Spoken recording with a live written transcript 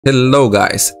Hello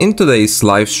guys, in today's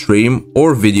live stream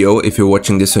or video if you're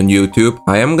watching this on YouTube,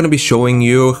 I am going to be showing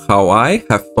you how I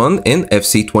have fun in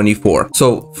FC24.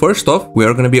 So first off, we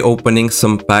are going to be opening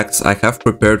some packs. I have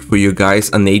prepared for you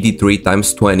guys an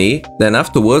 83x20. Then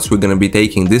afterwards, we're going to be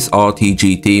taking this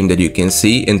RTG team that you can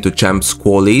see into Champs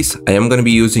Qualies. I am going to be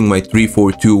using my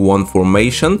 3-4-2-1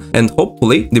 formation, and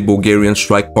hopefully the Bulgarian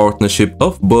strike partnership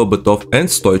of Berbatov and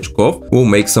Stoichkov will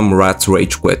make some rats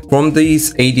rage quit. From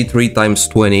these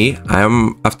 83x20,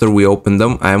 after we open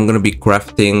them, I am going to be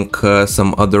crafting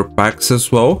some other packs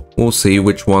as well. We'll see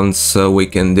which ones we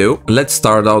can do. Let's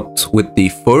start out with the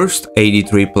first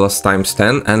 83 plus times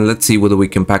 10, and let's see whether we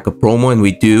can pack a promo, and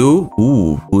we do.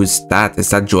 Ooh, who is that? Is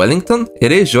that Joelinton?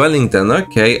 It is Joelinton.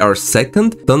 Okay, our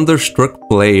second Thunderstruck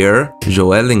player,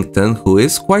 Joelinton, who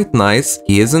is quite nice.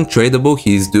 He isn't tradable.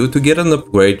 He's due to get an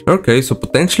upgrade. Okay, so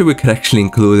potentially we could actually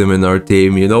include him in our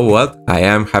team. You know what? I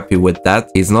am happy with that.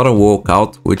 He's not a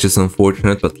walkout, which is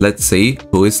unfortunate, but let's see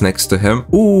who is next to him.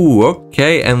 Ooh,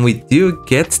 okay, and we do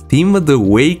get Team of the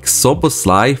Week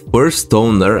Soboslai first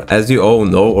owner. As you all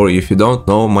know, or if you don't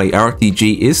know, my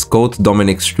RTG is called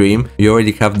Dominic Stream. We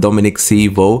already have Dominic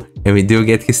Sevo, and we do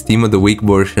get his Team of the Week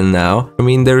version now. I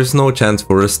mean, there is no chance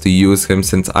for us to use him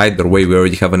since either way we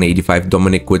already have an 85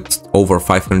 Dominic with over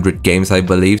 500 games, I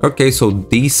believe. Okay, so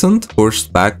decent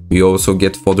first pack. We also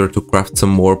get fodder to craft some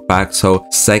more packs. So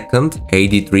second,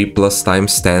 83 plus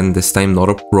times 10. This time not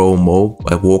a promo,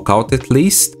 a walkout at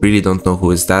least. Really don't know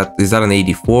who is that. Is that an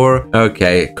 84?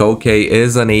 Okay, Koke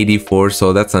is an 84,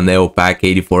 so that's a Neo pack,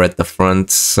 84 at the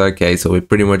front. Okay, so we're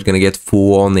pretty much gonna get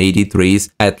full on 83s.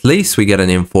 At least we get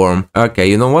an inform. Okay,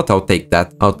 you know what? I'll take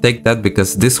that. I'll take that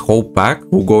because this whole pack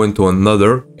will go into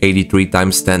another 83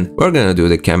 times 10. We're gonna do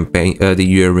the campaign, the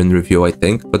year in review, I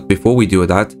think. But before we do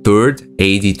that, third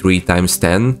 83 times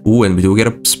 10. Ooh, and we do get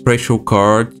a special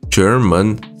card,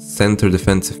 German center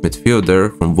defensive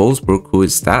midfielder from Wolfsburg. Who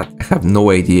is that? I have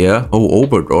no idea. Oh,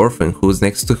 Oberdorf, and who's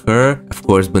next to her? Of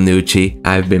course, Bonucci.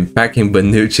 I've been packing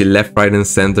Bonucci left, right, and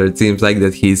center. It seems like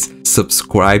that he's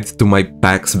subscribed to my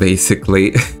packs,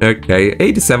 basically. Okay,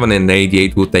 87 and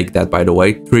 88. We'll take that, by the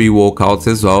way. 3 walkouts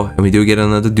as well, and we do get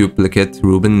another duplicate,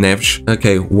 Ruben Neves.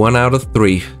 Okay, 1 out of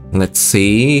 3. Let's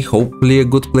see, hopefully a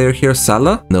good player here.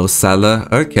 Salah? No Salah.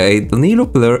 Okay, Danilo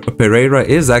Pereira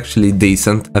is actually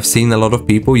decent. I've seen a lot of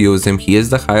people use him. He is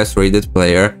the highest rated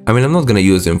player. I mean, I'm not gonna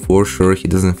use him for sure. He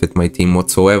doesn't fit my team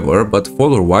whatsoever, but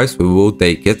fodder-wise, we will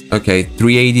take it. Okay,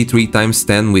 383 times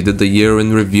 10. We did the year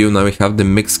in review. Now we have the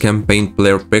mixed campaign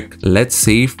player pick. Let's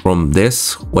see from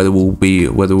this whether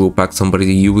we'll pack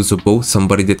somebody usable,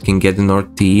 somebody that can get in our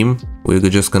team. We're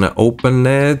just gonna open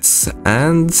it,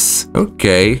 and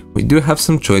okay, we do have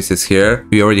some choices here.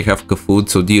 We already have Cafu,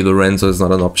 so Di Lorenzo is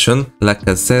not an option.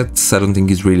 Lacazette, I don't think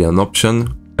is really an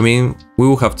option. I mean, we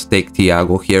will have to take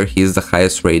Thiago here. He is the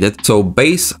highest rated. So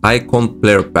base icon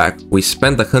player pack. We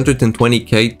spent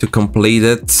 120k to complete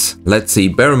it. Let's see,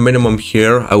 bare minimum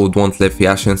here. I would want Lev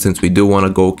Yashin since we do want a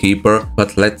goalkeeper.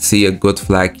 But let's see a good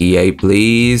flag, EA,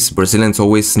 please. Brazilian's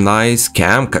always nice.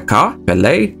 Cam, Kaká,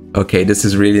 Pelé. Okay, this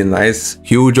is really nice.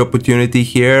 Huge opportunity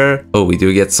here. Oh, we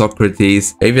do get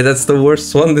Socrates. Maybe that's the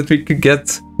worst one that we could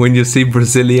get when you see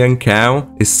Brazilian cow.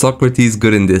 Is Socrates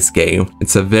good in this game?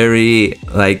 It's a very,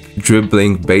 like,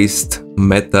 dribbling-based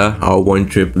meta, R1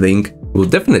 dribbling. We'll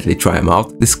definitely try him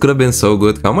out. This could have been so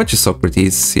good. How much is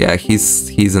Socrates? Yeah, he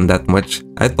isn't that much.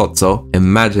 I thought so.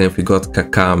 Imagine if we got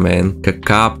Kaká, man.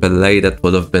 Kaká, Pelé, that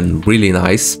would have been really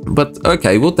nice. But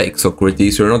okay, we'll take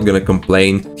Socrates. We're not gonna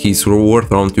complain. He's worth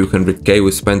around 200k.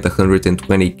 We spent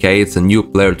 120k. It's a new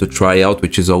player to try out,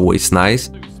 which is always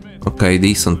nice. Okay,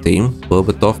 decent team.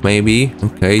 Berbatov maybe.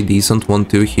 Okay, decent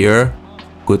 1-2 here.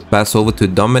 Good pass over to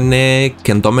Dominic.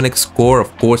 Can Dominic score?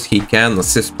 Of course he can.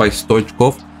 Assist by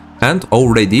Stoichkov. And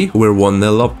already we're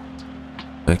 1-0 up.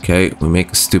 Okay, we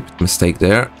make a stupid mistake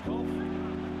there.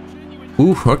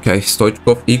 Ooh, okay,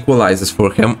 Stoichkov equalizes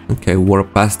for him. Okay, what a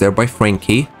pass there by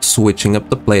Frankie. Switching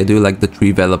up the play. I do like the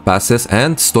 3 Vela passes.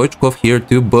 And Stoichkov here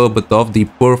to Berbatov. The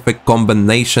perfect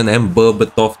combination, and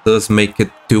Berbatov does make it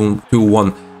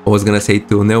 2-1. I was gonna say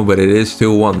 2-0, but it is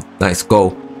 2-1. Nice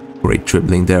goal. Great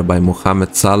dribbling there by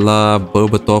Mohamed Salah.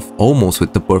 Berbatov almost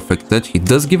with the perfect touch. He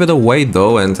does give it away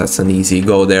though, and that's an easy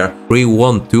goal there.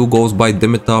 3-1, 2 goals by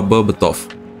Dimitar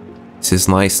Berbatov. This is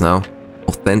nice now.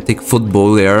 Authentic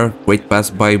football there. Great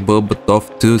pass by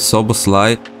Berbatov to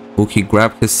Soboslai. Will he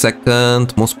grab his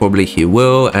second? Most probably he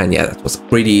will. And yeah, that was a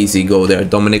pretty easy goal there.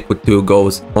 Dominic with 2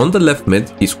 goals. On the left mid,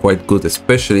 he's quite good,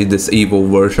 especially this Evo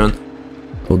version.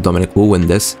 So Dominic will win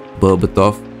this.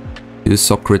 Berbatov to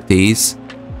Socrates.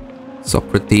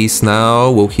 Socrates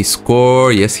now, will he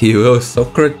score? Yes, he will.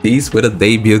 Socrates with a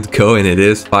debut goal, and it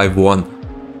is 5-1.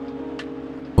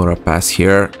 What a pass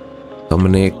here.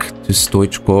 Dominic to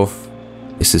Stoichkov.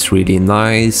 This is really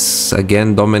nice.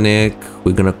 Again, Dominic.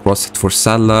 We're gonna cross it for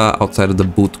Salah outside of the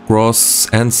boot cross.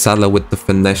 And Salah with the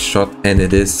finesse shot, and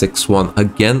it is 6-1.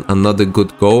 Again, another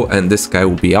good goal, and this guy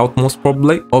will be out most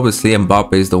probably. Obviously,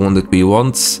 Mbappe is the one that we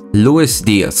want. Luis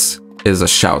Diaz is a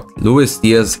shout. Luis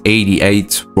Diaz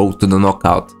 88, road to the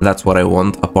knockout. That's what I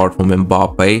want apart from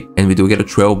Mbappe. And we do get a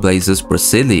Trailblazers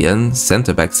Brazilian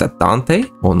center back. Is that Dante?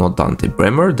 Oh, not Dante.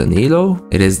 Bremer? Danilo?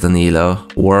 It is Danilo.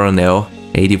 Warrenel.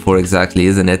 84 exactly,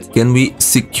 isn't it? Can we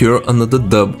secure another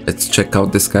dub? Let's check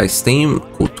out this guy's team.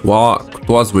 Courtois.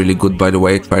 Courtois is really good, by the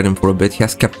way. I tried him for a bit. He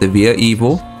has Capdevia,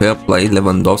 Evo. Fair play.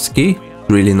 Lewandowski.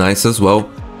 Really nice as well.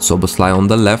 Szoboszlai on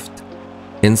the left.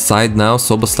 Inside now.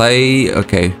 Szoboszlai.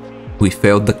 Okay. We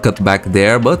failed the cutback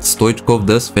there, but Stoichkov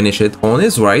does finish it on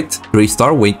his right.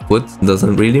 3-star weak foot,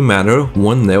 doesn't really matter.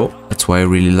 1-0. That's what I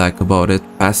really like about it.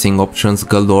 Passing options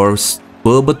galore.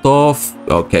 Berbatov.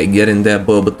 Okay, get in there,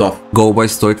 Berbatov. Go by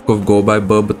Stoichkov, go by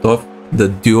Berbatov. The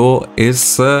duo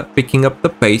is picking up the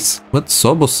pace. But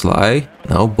Szoboszlai,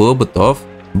 now Berbatov.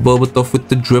 Berbatov with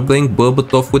the dribbling,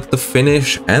 Berbatov with the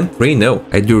finish, and 3-0.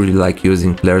 I do really like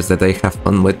using players that I have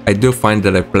fun with. I do find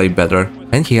that I play better.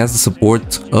 And he has the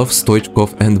support of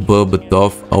Stoichkov and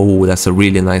Berbatov. Oh, that's a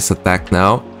really nice attack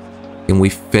now. Can we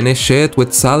finish it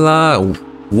with Salah? Oh,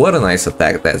 what a nice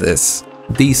attack that is.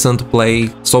 Decent play.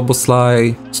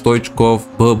 Szoboszlai, Stoichkov,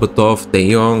 Berbatov,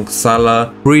 De Jong,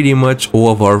 Salah. Pretty much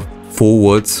all of our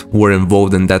forwards were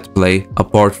involved in that play,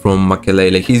 apart from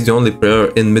Makelele. He's the only player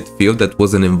in midfield that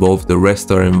wasn't involved. The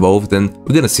rest are involved, and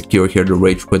we're gonna secure here the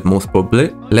rage quit most probably.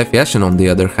 Lev Yashin, on the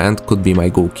other hand, could be my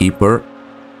goalkeeper.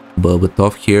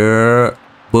 Berbatov here.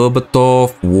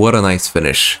 Berbatov, what a nice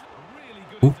finish.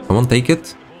 Ooh, someone take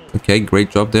it. Okay, great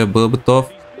job there,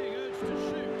 Berbatov.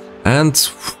 And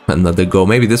another goal.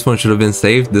 Maybe this one should have been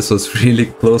saved. This was really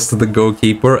close to the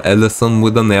goalkeeper. Ellison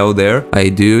with a nail there. I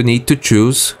do need to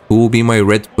choose who will be my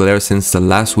red player since the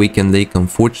last weekend league.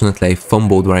 Unfortunately, I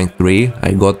fumbled rank 3.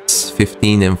 I got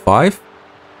 15 and 5.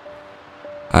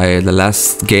 The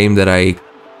last game that I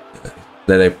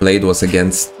played was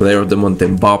against player of the month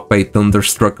Mbappe,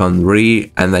 Thunderstruck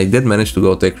Henry, and I did manage to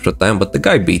go to extra time, but the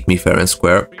guy beat me fair and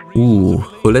square. Ooh,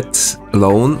 Hullet,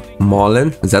 Lone,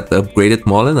 Mullen. Is that the upgraded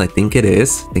Mullen? I think it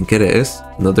is.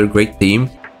 Another great team.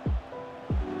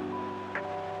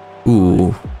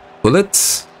 Ooh,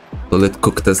 Hullet. Hullet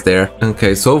cooked us there.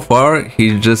 Okay, so far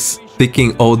he's just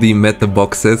ticking all the meta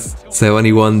boxes.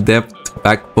 71 depth,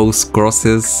 back post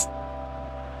crosses.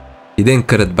 He didn't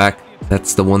cut it back.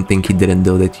 That's the one thing he didn't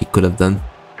do that he could have done.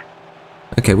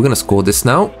 Okay, we're gonna score this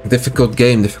now. Difficult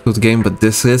game, but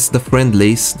this is the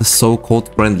friendlies, the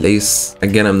so-called friendlies.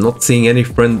 Again, I'm not seeing any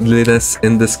friendliness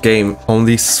in this game,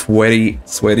 only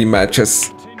sweaty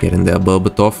matches. Get in there,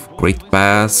 Berbatov. Great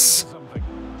pass.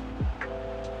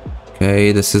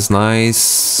 Okay, this is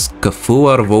nice.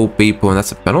 Cafu out of all people, and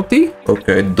that's a penalty?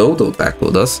 Okay, Dodo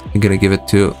tackled us. We're gonna give it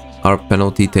to our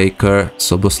penalty taker,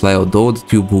 Szoboszlai. Although the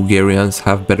two Bulgarians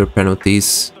have better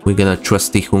penalties, we're gonna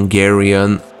trust the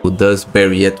Hungarian, who does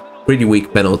bury it. Pretty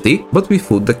weak penalty, but we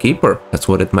fooled the keeper. That's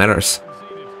what it matters.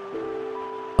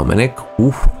 Dominic,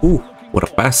 what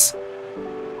a pass.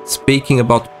 Speaking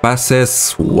about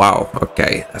passes, wow,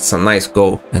 okay, that's a nice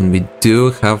goal. And we do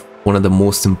have one of the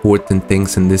most important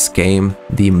things in this game,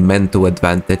 the mental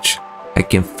advantage. I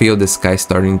can feel this guy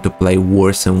starting to play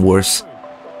worse and worse.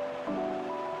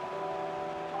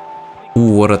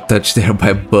 Ooh, what a touch there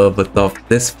by Berbatov.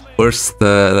 This first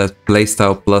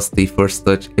playstyle plus the first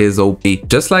touch is OP.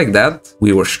 Just like that,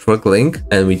 we were struggling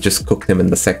and we just cooked him in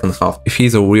the second half. If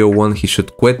he's a real one, he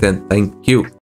should quit, and thank you.